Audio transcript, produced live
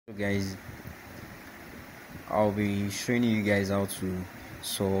So guys, I'll be showing you guys how to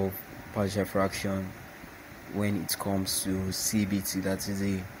solve partial fraction when it comes to C.B.T. That is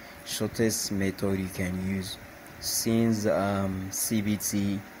the shortest method you can use, since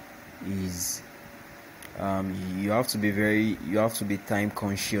C.B.T. is you have to be time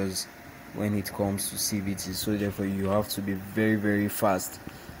conscious when it comes to C.B.T. So therefore you have to be very fast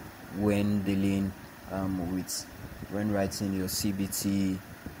when dealing when writing your C.B.T.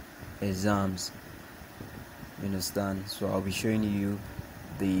 exams. You understand? So I'll be showing you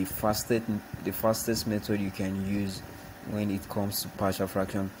the fastest method you can use when it comes to partial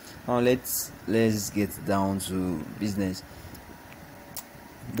fraction. Now let's get down to business.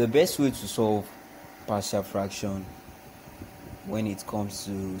 The best way to solve partial fraction when it comes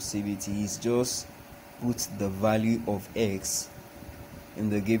to C.B.T. is just put the value of x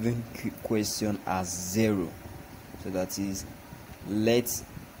in the given question as 0. So that is, let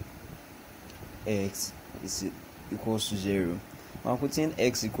x is equals to 0. Now putting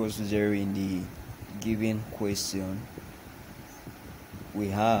x equals to 0 in the given question, we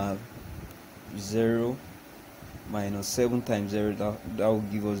have 0 minus 7 times 0, that will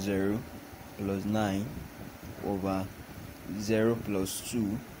give us 0, plus 9 over 0 plus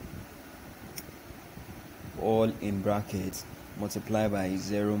 2, all in brackets, multiplied by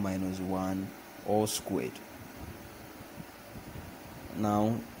 0 minus 1, all squared.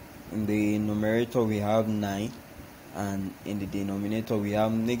 Now in the numerator we have 9, and in the denominator we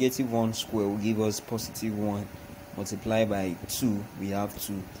have negative 1 square will give us positive 1, multiplied by 2 we have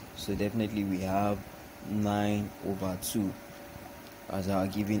 2, so definitely we have 9 over 2 as our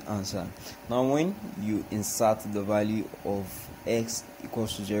given answer. Now when you insert the value of x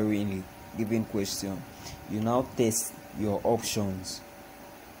equals to 0 in the given question, you now test your options.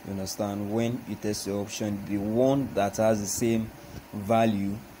 You understand? When you test the option, the one that has the same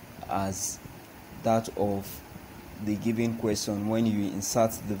value as that of the given question, when you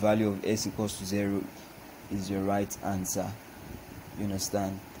insert the value of x equals to 0, is your right answer. You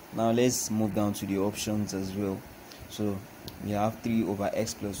understand? Now let's move down to the options as well. So we have 3 over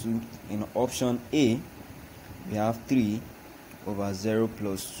x plus 2. In option A, we have 3 over 0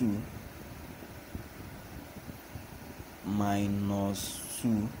 plus 2 minus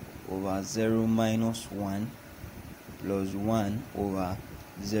 2 over 0 minus 1 plus 1 over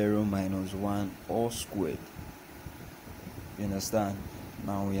 0 minus 1 all squared. You understand?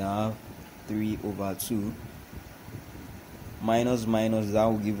 Now we have 3 over 2 minus that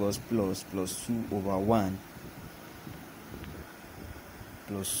will give us plus 2 over 1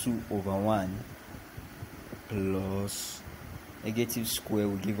 plus 2 over 1 plus negative square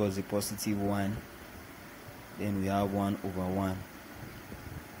will give us a positive 1. Then we have 1 over 1.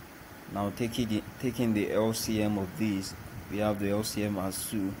 Now taking the LCM of this, we have the LCM as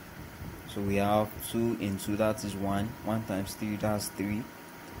 2. So we have 2 into that is 1. 1 times 3, that's 3.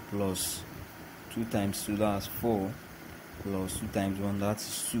 Plus 2 times 2, that's 4. Plus 2 times 1, that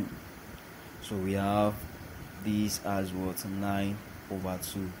is 2. So we have this as what? 9 over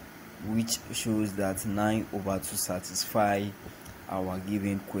 2, which shows that 9 over 2 satisfy our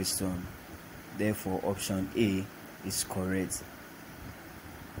given question. Therefore option A is correct.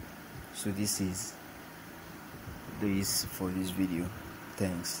 So this is for this video.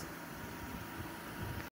 Thanks.